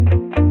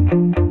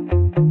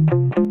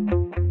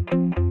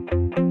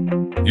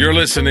You're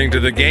listening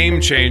to The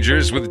Game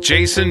Changers with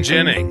Jason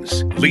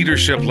Jennings.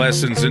 Leadership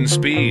lessons in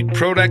speed,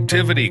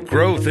 productivity,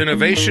 growth,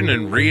 innovation,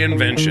 and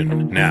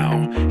reinvention.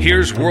 Now,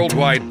 here's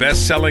worldwide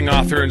best-selling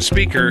author and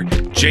speaker,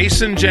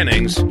 Jason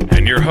Jennings,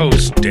 and your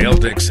host, Dale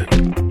Dixon.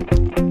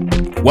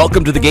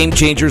 Welcome to The Game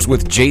Changers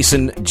with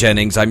Jason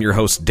Jennings. I'm your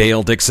host,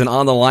 Dale Dixon.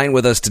 On the line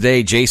with us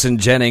today, Jason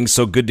Jennings.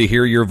 So good to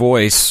hear your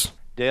voice.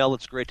 Dale,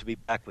 it's great to be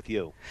back with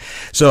you.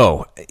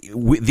 So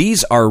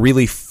these are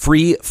really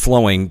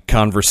free-flowing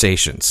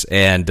conversations.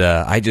 And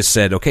I just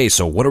said, okay,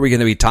 so what are we going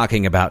to be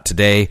talking about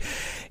today?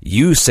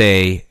 You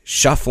say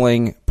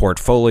shuffling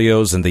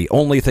portfolios, and the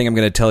only thing I'm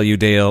going to tell you,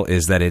 Dale,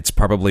 is that it's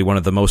probably one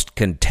of the most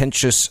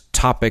contentious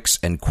topics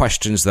and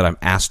questions that I'm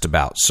asked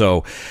about.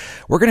 So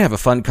we're going to have a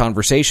fun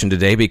conversation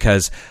today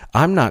because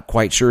I'm not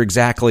quite sure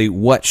exactly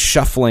what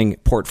shuffling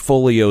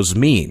portfolios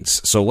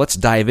means. So let's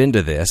dive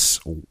into this.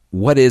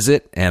 What is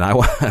it? And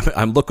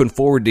I'm looking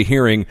forward to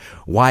hearing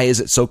why is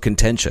it so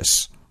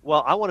contentious.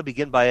 Well, I want to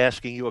begin by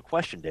asking you a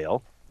question,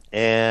 Dale,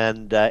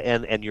 and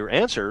your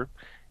answer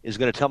is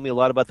going to tell me a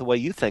lot about the way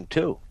you think,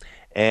 too.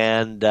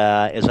 And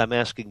as I'm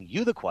asking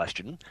you the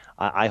question,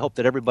 I hope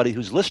that everybody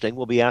who's listening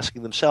will be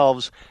asking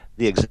themselves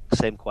the exact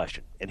same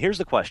question. And here's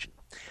the question.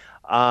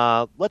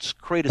 Let's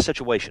create a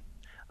situation.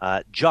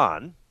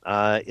 John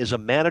is a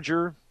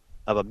manager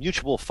of a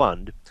mutual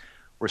fund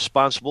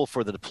responsible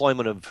for the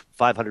deployment of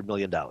 $500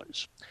 million.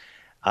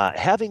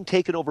 Having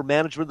taken over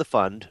management of the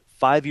fund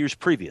 5 years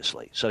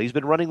previously, so he's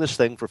been running this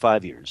thing for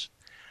 5 years.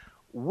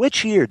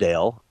 Which year,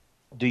 Dale,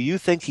 do you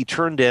think he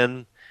turned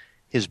in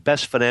his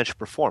best financial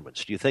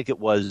performance? Do you think it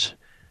was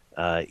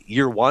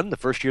year one, the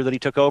first year that he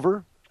took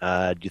over?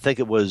 Do you think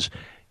it was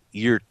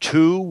year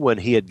two when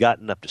he had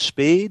gotten up to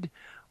speed?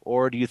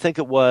 Or do you think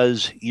it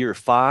was year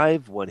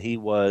five when he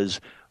was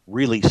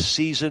really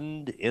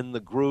seasoned, in the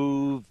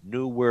groove,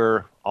 knew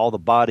where all the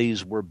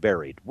bodies were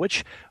buried?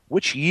 Which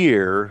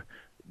year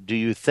do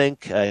you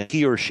think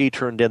he or she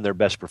turned in their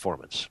best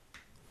performance?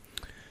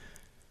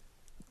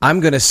 I'm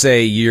going to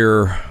say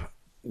year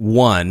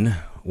one,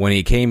 when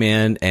he came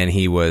in and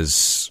he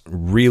was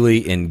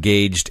really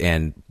engaged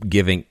and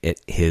giving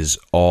it his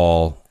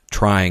all,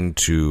 trying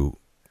to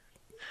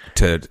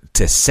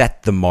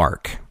set the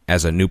mark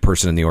as a new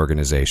person in the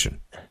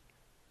organization.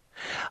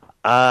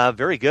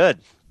 Very good.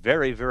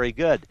 Very, very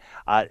good.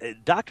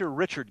 Dr.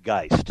 Richard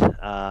Geist,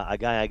 a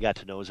guy I got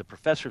to know, is a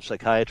professor of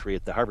psychiatry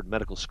at the Harvard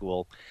Medical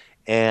School,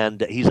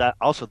 and he's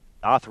also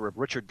the author of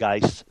Richard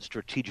Geist's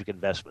Strategic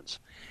Investments.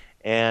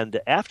 And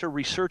after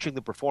researching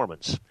the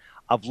performance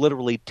of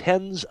literally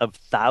tens of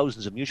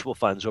thousands of mutual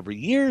funds over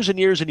years and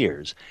years and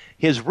years,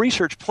 his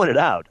research pointed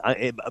out,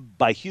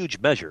 by huge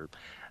measure,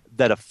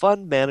 that a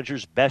fund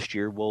manager's best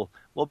year will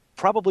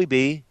probably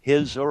be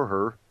his or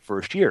her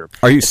first year.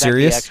 Are you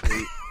serious?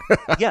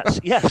 Yes.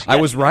 I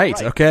was right.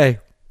 Right. Okay.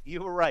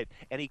 You were right.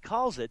 And he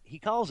calls it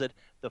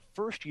the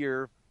first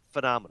year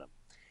phenomenon.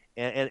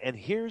 And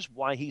here's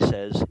why he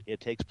says it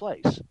takes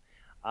place.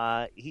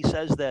 He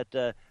says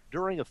that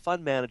during a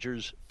fund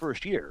manager's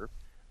first year,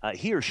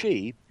 he or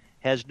she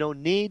has no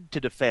need to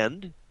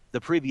defend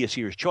the previous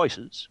year's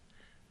choices.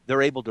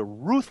 They're able to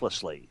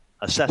ruthlessly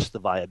assess the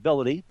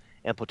viability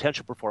and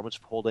potential performance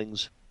of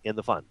holdings in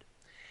the fund.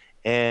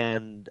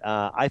 And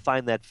I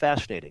find that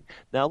fascinating.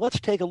 Now, let's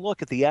take a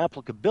look at the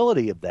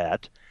applicability of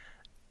that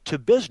to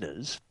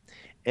business,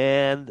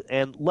 and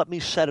let me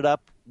set it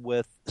up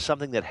with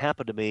something that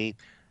happened to me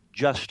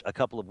just a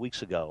couple of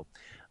weeks ago.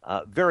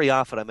 Very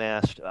often I'm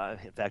asked,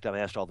 in fact, I'm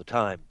asked all the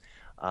time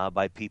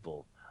by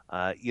people,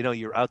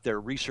 you're out there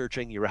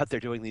researching, you're out there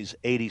doing these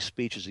 80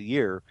 speeches a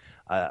year.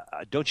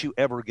 Don't you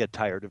ever get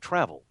tired of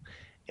travel?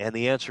 And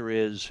the answer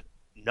is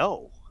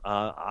no.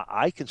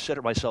 I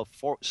consider myself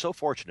so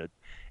fortunate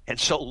and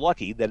so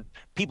lucky that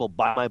people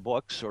buy my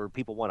books or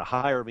people want to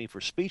hire me for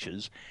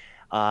speeches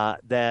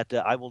that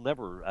I will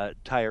never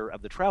tire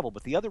of the travel.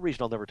 But the other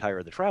reason I'll never tire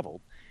of the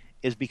travel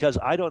is because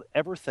I don't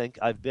ever think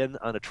I've been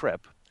on a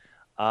trip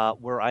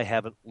where I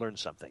haven't learned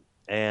something.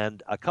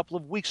 And a couple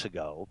of weeks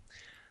ago,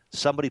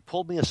 somebody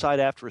pulled me aside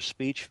after a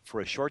speech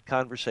for a short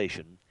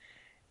conversation,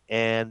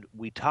 and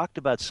we talked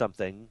about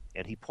something,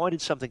 and he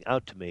pointed something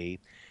out to me,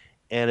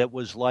 and it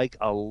was like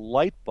a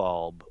light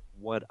bulb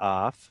went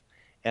off,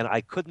 and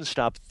I couldn't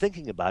stop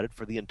thinking about it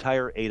for the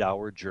entire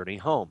 8-hour journey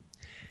home.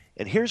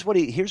 And here's what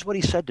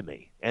he said to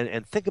me,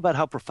 and think about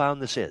how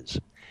profound this is.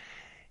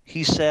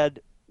 He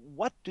said,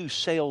 "What do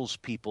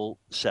salespeople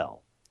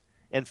sell?"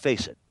 And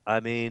face it, I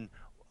mean,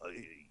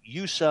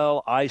 you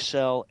sell, I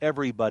sell,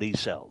 everybody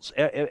sells.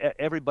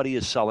 Everybody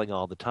is selling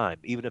all the time.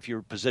 Even if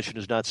your position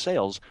is not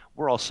sales,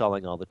 we're all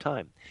selling all the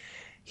time.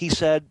 He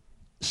said,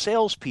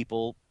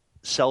 salespeople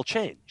sell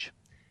change.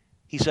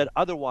 He said,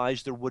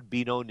 otherwise there would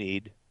be no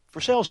need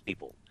for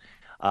salespeople.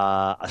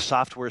 A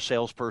software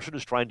salesperson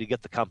is trying to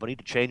get the company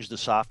to change the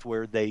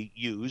software they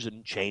use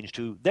and change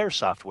to their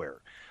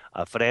software.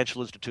 A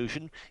financial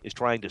institution is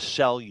trying to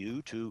sell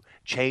you to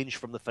change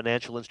from the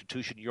financial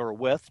institution you're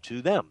with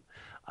to them.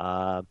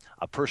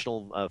 A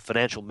personal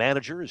financial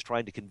manager is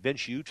trying to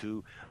convince you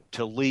to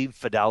leave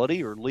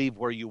Fidelity or leave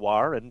where you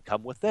are and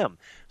come with them.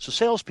 So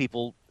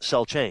salespeople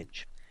sell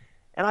change.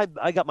 And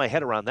I got my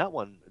head around that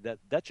one.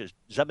 That just,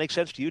 does that make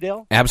sense to you,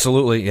 Dale?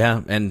 Absolutely,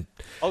 yeah. And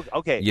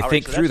okay, you all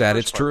think right, so through that,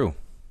 it's part. true.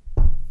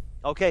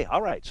 Okay,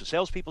 all right. So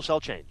salespeople sell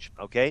change.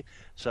 Okay,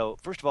 so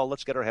first of all,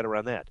 let's get our head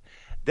around that.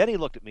 Then he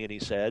looked at me and he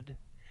said,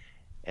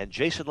 and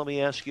Jason, let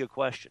me ask you a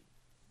question.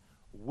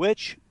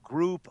 Which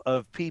group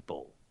of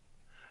people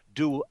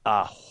do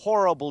a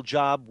horrible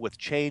job with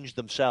change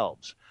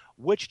themselves?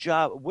 Which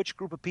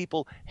group of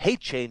people hate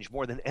change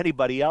more than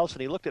anybody else?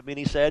 And he looked at me and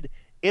he said,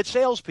 it's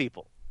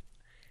salespeople.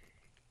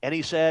 And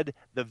he said,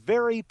 the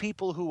very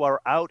people who are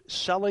out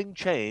selling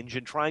change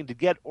and trying to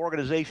get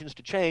organizations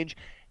to change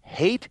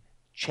hate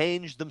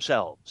change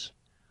themselves.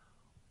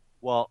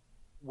 Well,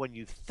 when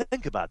you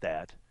think about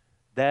that,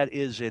 that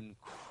is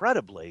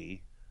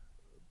incredibly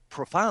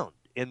profound.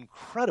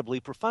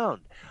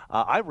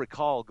 I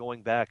recall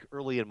going back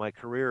early in my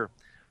career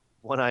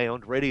when I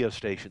owned radio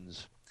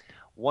stations,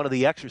 one of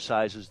the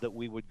exercises that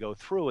we would go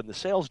through in the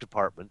sales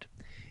department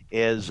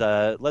is,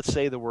 let's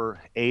say there were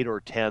 8 or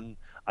 10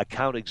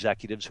 account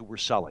executives who were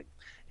selling.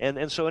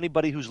 And so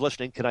anybody who's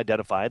listening can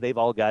identify they've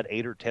all got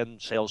 8 or 10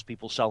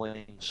 salespeople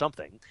selling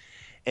something.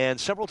 And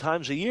several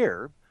times a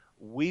year,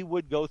 we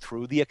would go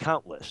through the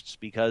account lists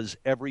because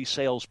every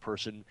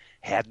salesperson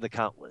had an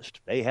account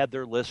list. They had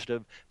their list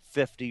of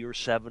 50 or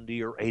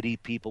 70 or 80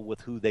 people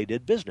with who they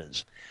did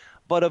business.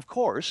 But of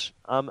course,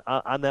 on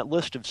that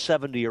list of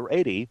 70 or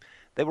 80,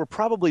 they were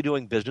probably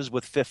doing business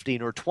with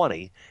 15 or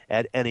 20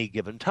 at any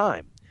given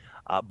time.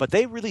 But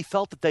they really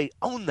felt that they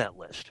owned that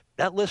list.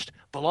 That list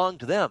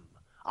belonged to them.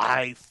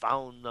 I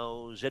found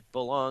those. It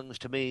belongs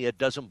to me. It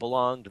doesn't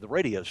belong to the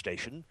radio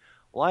station.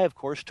 Well, I, of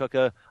course, took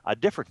a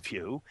different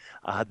view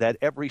that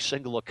every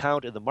single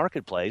account in the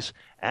marketplace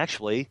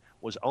actually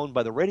was owned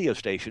by the radio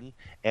station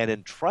and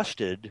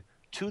entrusted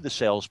to the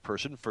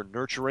salesperson for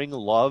nurturing,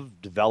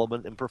 love,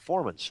 development, and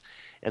performance.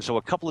 And so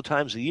a couple of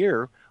times a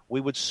year,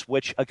 we would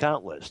switch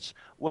account lists.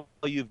 Well,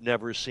 you've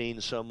never seen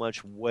so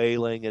much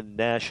wailing and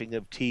gnashing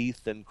of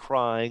teeth and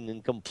crying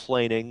and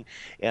complaining.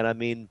 And I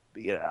mean,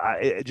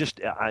 just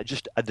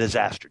a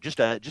disaster, just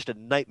a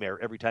nightmare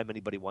every time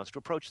anybody wants to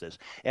approach this.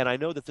 And I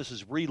know that this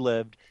is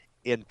relived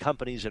in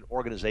companies and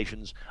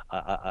organizations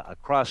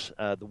across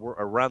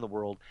around the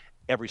world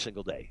every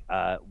single day,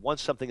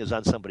 once something is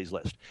on somebody's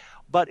list.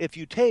 But if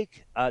you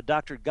take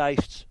Dr.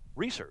 Geist's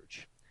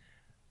research,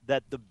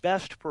 that the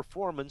best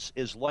performance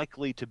is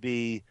likely to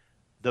be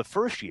the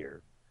first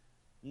year,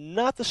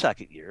 not the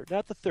second year,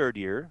 not the third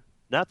year,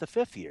 not the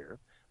fifth year,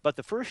 but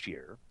the first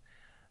year.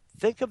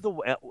 Think of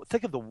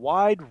the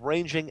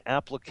wide-ranging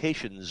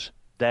applications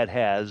that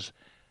has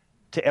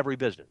to every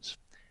business.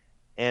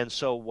 And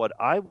so what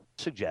I would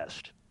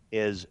suggest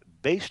is,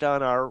 based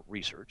on our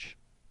research,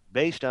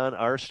 based on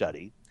our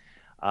study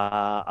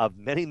of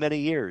many, many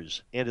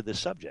years into this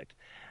subject,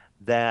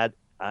 that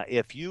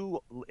if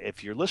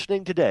you're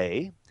listening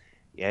today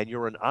and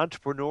you're an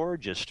entrepreneur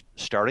just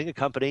starting a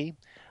company,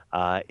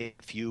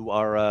 if you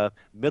are a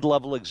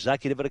mid-level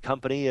executive at a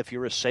company, if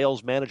you're a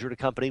sales manager at a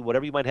company,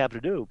 whatever you might have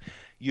to do,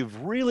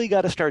 you've really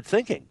got to start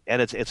thinking.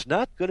 And it's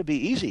not going to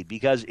be easy,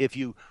 because if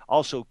you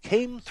also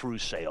came through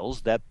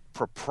sales, that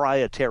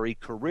proprietary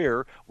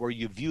career where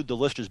you viewed the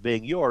list as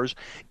being yours,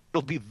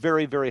 it'll be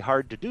very, very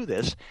hard to do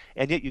this.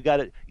 And yet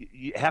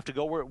you have to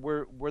go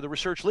where the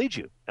research leads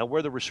you. And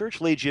where the research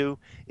leads you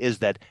is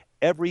that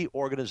every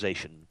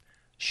organization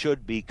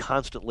should be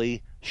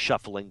constantly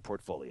shuffling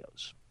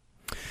portfolios.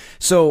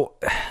 So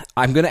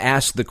I'm going to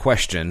ask the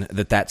question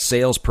that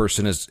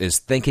salesperson is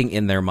thinking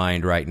in their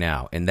mind right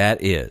now, and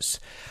that is,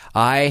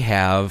 I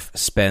have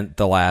spent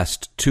the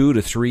last 2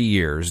 to 3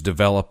 years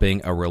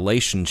developing a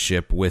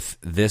relationship with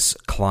this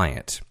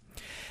client,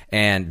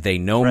 and they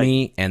know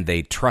me and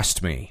they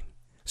trust me.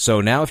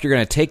 So now if you're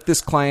going to take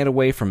this client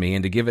away from me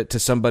and to give it to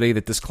somebody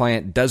that this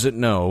client doesn't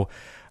know,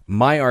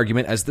 my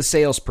argument as the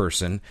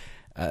salesperson,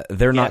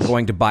 they're not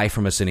going to buy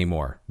from us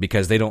anymore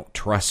because they don't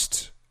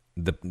trust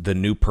the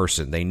new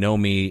person. They know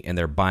me and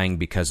they're buying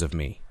because of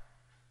me.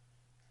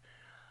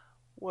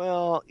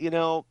 Well,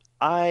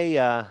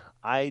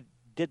 I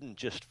didn't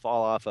just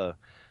fall off a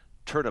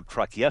turnip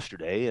truck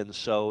yesterday, and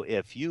so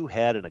if you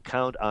had an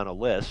account on a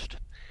list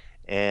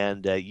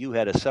and you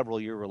had a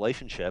several-year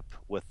relationship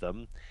with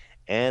them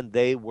and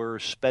they were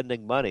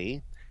spending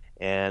money,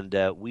 and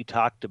we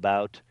talked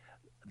about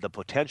the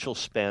potential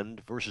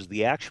spend versus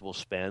the actual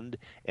spend,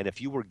 and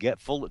if you were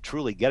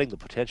truly getting the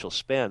potential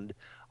spend,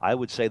 I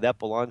would say that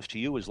belongs to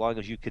you as long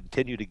as you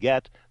continue to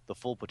get the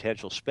full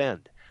potential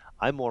spend.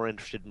 I'm more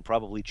interested in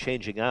probably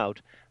changing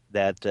out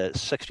that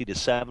 60 to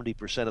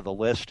 70% of the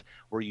list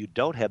where you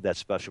don't have that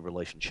special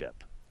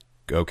relationship.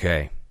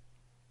 Okay.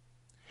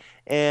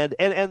 And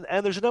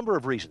there's a number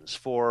of reasons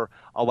for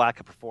a lack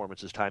of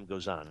performance as time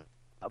goes on.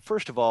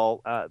 First of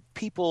all,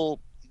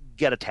 people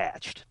get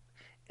attached.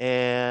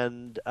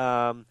 And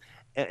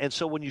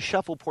so when you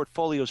shuffle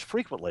portfolios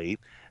frequently,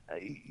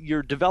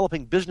 you're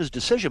developing business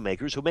decision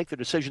makers who make their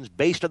decisions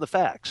based on the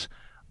facts.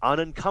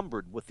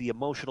 unencumbered with the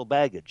emotional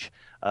baggage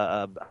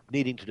of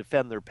needing to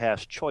defend their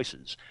past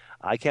choices.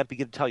 I can't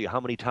begin to tell you how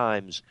many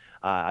times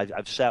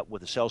I've sat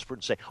with a salesperson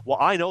and say, "Well,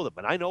 I know them,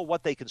 and I know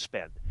what they can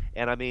spend,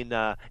 and I mean,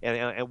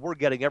 and we're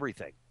getting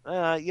everything."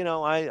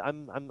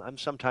 I'm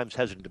sometimes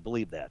hesitant to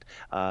believe that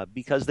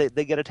because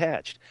they get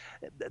attached,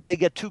 they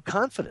get too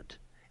confident,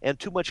 and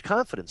too much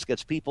confidence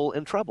gets people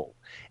in trouble,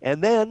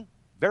 and then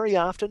very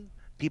often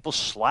people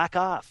slack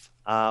off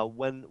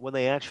when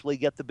they actually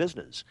get the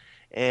business,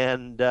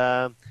 and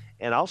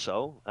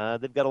also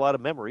they've got a lot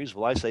of memories.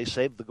 Well, I say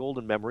save the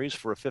golden memories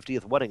for a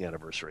 50th wedding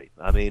anniversary.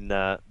 I mean,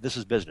 this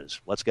is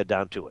business. Let's get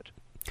down to it.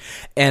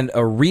 And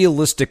a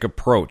realistic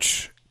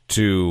approach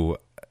to,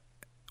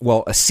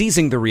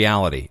 seizing the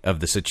reality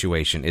of the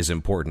situation is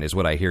important, is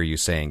what I hear you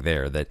saying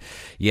there. That,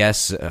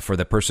 yes, for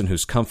the person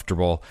who's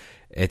comfortable,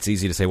 it's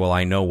easy to say, well,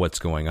 I know what's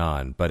going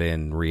on. But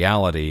in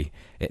reality,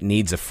 it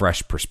needs a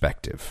fresh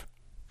perspective.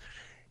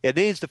 It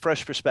needs the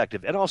fresh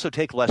perspective, and also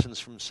take lessons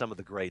from some of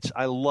the greats.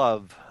 I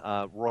love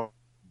Royal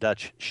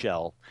Dutch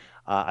Shell.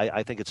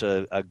 I think it's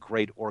a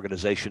great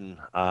organization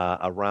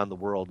around the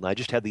world, and I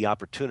just had the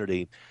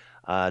opportunity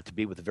to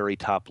be with the very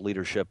top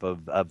leadership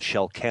of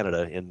Shell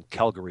Canada in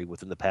Calgary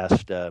within the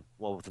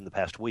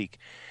past week,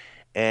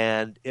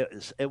 and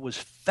it was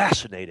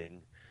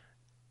fascinating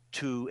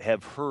to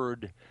have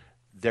heard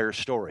their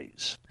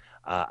stories.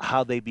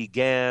 How they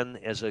began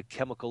as a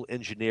chemical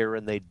engineer,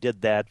 and they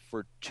did that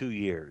for 2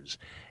 years.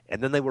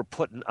 And then they were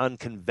put in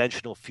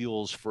unconventional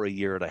fuels for a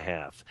year and a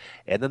half.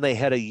 And then they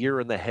had a year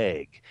in The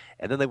Hague.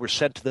 And then they were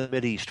sent to the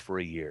Mideast for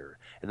a year.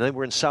 And then they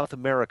were in South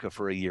America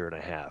for a year and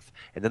a half.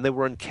 And then they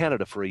were in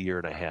Canada for a year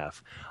and a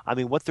half. I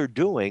mean, what they're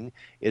doing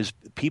is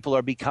people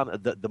are becoming,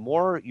 the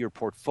more your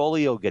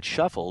portfolio gets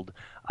shuffled,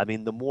 I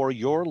mean, the more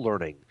you're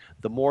learning,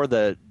 the more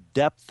the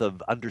depth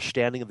of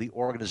understanding of the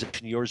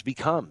organization yours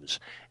becomes.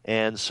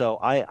 And so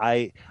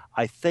I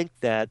think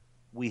that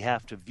we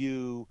have to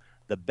view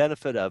the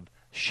benefit of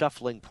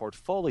shuffling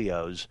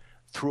portfolios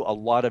through a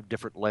lot of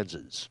different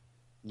lenses,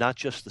 not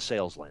just the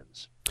sales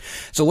lens.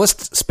 So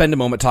let's spend a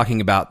moment talking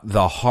about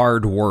the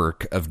hard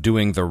work of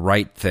doing the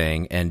right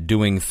thing and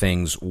doing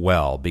things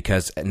well,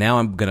 because now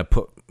I'm going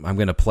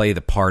to play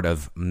the part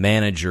of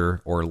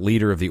manager or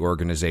leader of the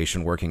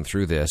organization working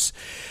through this.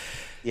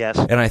 Yes.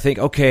 And I think,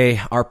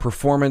 okay, our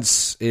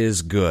performance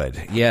is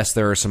good. Yes,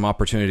 there are some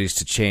opportunities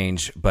to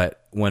change,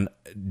 but when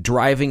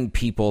driving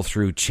people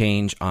through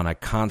change on a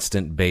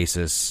constant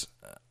basis,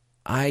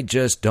 I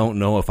just don't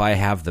know if I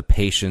have the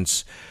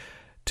patience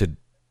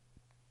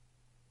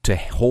to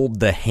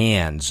hold the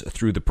hands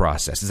through the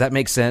process. Does that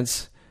make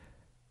sense?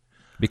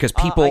 Because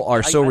people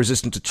are so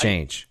resistant to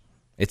change.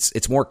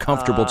 It's more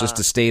comfortable just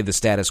to stay the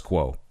status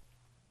quo.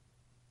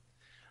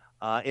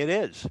 It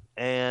is.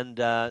 And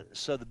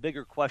so the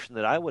bigger question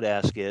that I would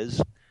ask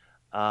is,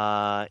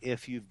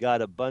 if you've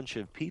got a bunch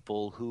of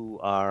people who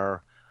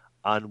are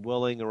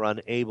unwilling or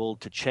unable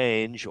to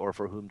change, or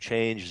for whom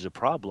change is a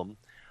problem,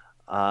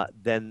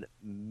 then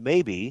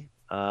maybe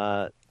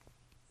they're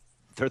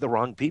the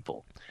wrong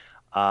people.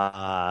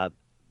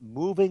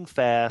 Moving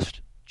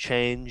fast,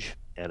 change,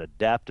 and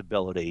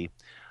adaptability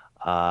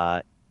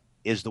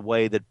is the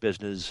way that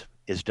business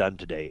is done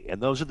today.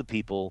 And those are the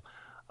people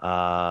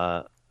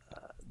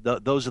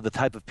those are the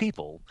type of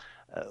people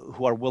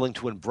who are willing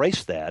to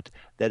embrace that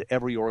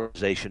every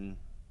organization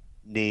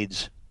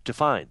needs to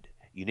find.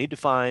 You need to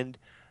find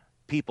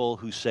people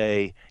who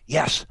say,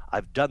 yes,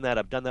 I've done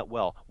that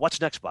well. What's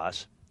next,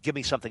 boss? Give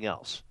me something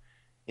else.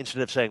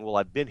 Instead of saying, well,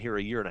 I've been here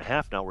a year and a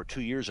half now, or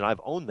 2 years, and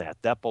I've owned that.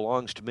 That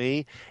belongs to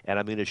me. And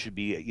I mean, it should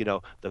be,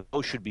 the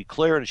coast should be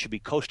clear, and it should be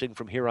coasting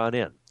from here on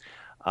in.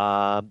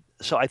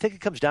 So I think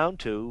it comes down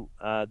to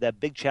that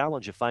big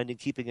challenge of finding,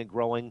 keeping, and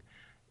growing.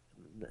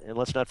 And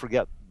let's not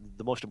forget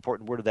the most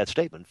important word of that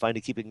statement: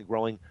 finding, keeping, and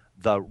growing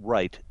the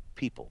right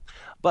people.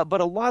 But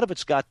a lot of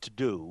it's got to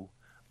do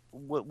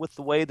with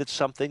the way that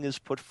something is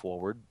put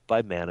forward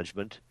by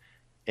management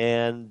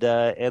and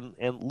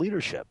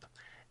leadership.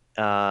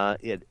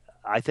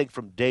 I think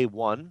from day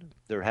one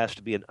there has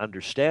to be an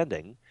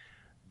understanding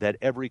that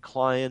every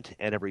client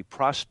and every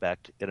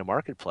prospect in a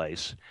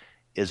marketplace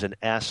is an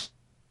asset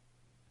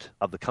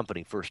of the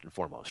company first and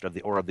foremost, of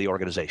the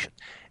organization,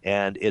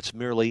 and it's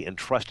merely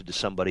entrusted to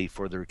somebody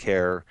for their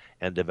care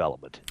and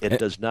development. It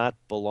does not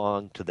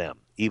belong to them,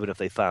 even if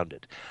they found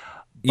it.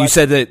 You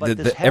said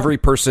that every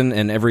person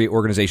and every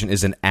organization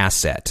is an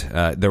asset.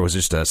 There was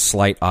just a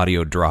slight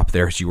audio drop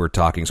there as you were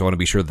talking, so I want to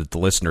be sure that the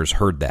listeners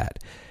heard that.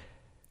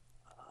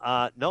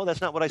 No,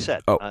 that's not what I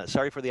said. Oh.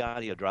 Sorry for the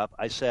audio drop.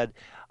 I said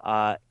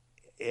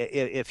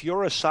if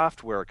you're a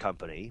software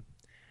company,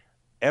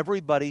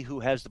 everybody who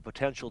has the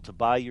potential to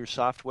buy your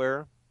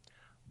software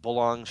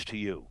belongs to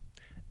you.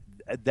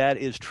 That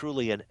is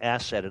truly an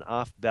asset, an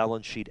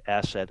off-balance sheet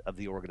asset of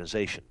the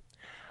organization.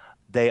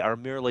 They are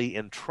merely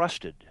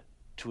entrusted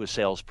to a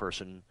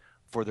salesperson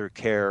for their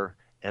care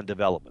and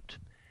development.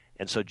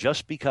 And so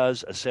just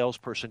because a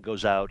salesperson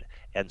goes out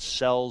and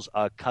sells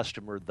a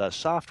customer the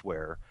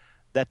software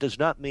that does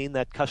not mean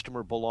that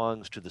customer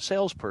belongs to the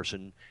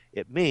salesperson.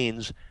 It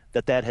means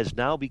that that has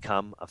now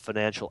become a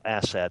financial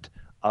asset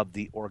of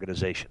the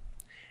organization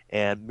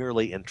and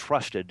merely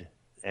entrusted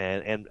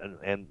and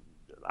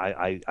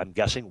I'm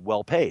guessing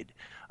well paid,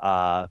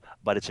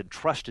 but it's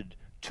entrusted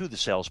to the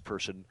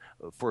salesperson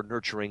for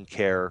nurturing,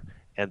 care,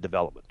 and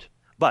development.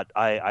 But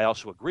I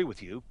also agree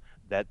with you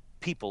that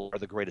people are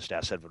the greatest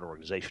asset of an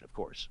organization, of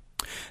course.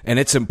 And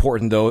it's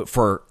important, though,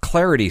 for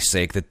clarity's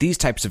sake, that these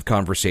types of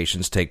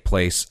conversations take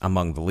place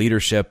among the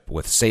leadership,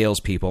 with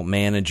salespeople,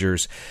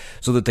 managers,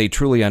 so that they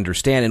truly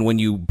understand. And when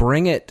you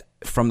bring it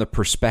from the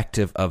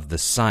perspective of the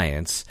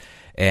science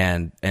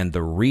and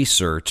the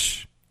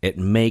research, it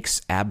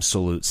makes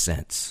absolute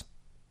sense.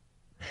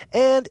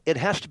 And it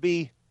has to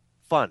be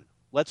fun.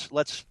 Let's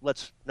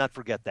not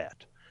forget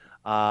that.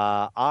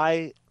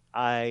 I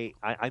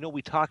know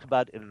we talked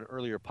about in an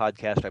earlier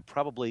podcast. I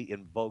probably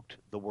invoked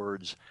the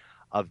words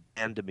of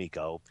Dan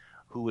D'Amico,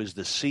 who is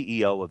the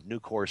CEO of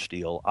Nucor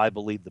Steel, I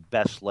believe the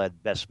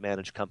best-led,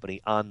 best-managed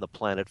company on the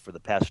planet for the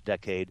past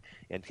decade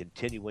and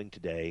continuing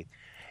today.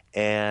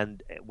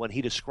 And when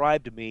he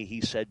described to me,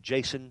 he said,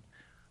 Jason,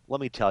 let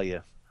me tell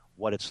you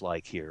what it's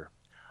like here.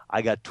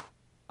 I got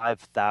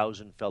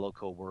 5,000 fellow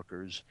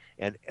coworkers,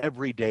 and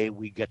every day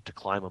we get to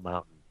climb a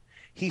mountain.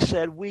 He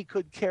said we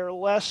could care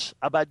less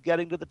about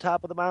getting to the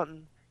top of the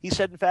mountain. He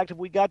said, in fact, if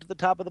we got to the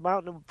top of the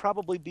mountain, it would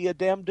probably be a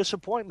damn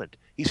disappointment.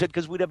 He said,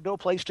 because we'd have no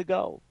place to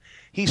go.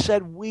 He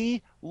said,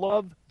 we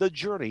love the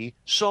journey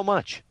so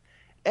much.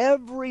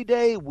 Every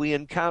day we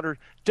encounter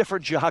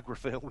different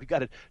geography, and we got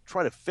to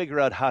try to figure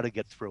out how to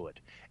get through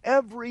it.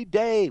 Every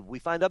day we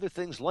find other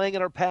things laying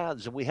in our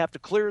paths, and we have to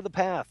clear the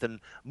path and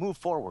move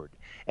forward.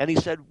 And he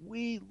said,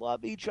 we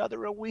love each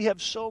other, and we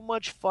have so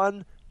much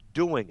fun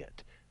doing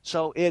it.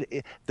 So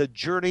the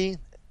journey,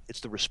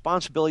 it's the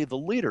responsibility of the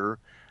leader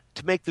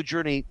to make the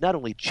journey not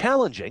only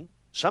challenging,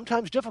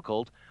 sometimes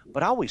difficult,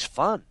 but always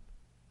fun.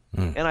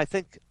 And I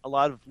think a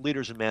lot of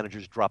leaders and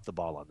managers drop the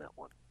ball on that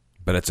one.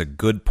 But it's a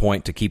good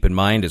point to keep in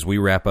mind as we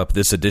wrap up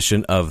this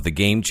edition of The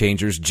Game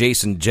Changers.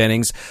 Jason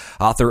Jennings,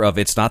 author of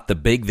It's Not the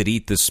Big That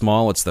Eat the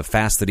Small, It's the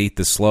Fast That Eat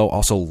the Slow.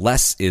 Also,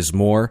 Less is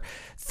More.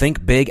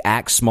 Think Big,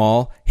 Act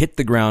Small, Hit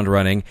the Ground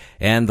Running,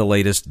 and the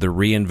latest, The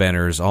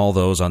Reinventors, all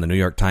those on the New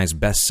York Times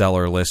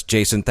bestseller list.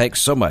 Jason,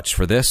 thanks so much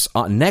for this.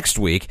 Next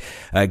week,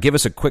 give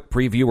us a quick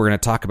preview. We're going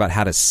to talk about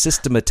how to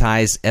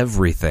systematize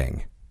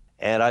everything.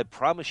 And I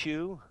promise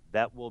you,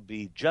 that will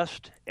be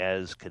just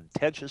as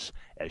contentious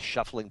as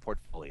shuffling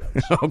portfolios.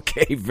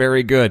 Okay,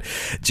 very good.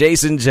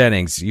 Jason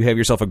Jennings, you have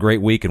yourself a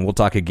great week, and we'll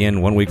talk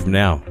again 1 week from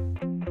now.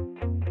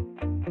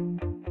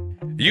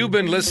 You've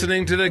been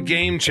listening to The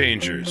Game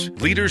Changers,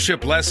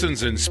 leadership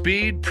lessons in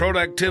speed,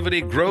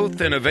 productivity, growth,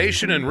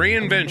 innovation, and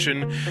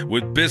reinvention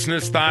with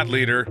business thought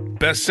leader,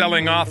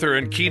 best-selling author,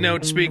 and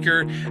keynote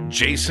speaker,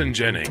 Jason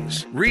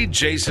Jennings. Read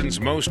Jason's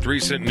most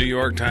recent New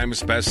York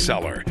Times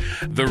bestseller,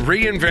 The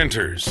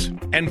Reinventors,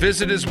 and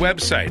visit his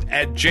website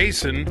at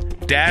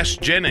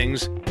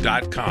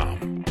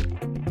jason-jennings.com.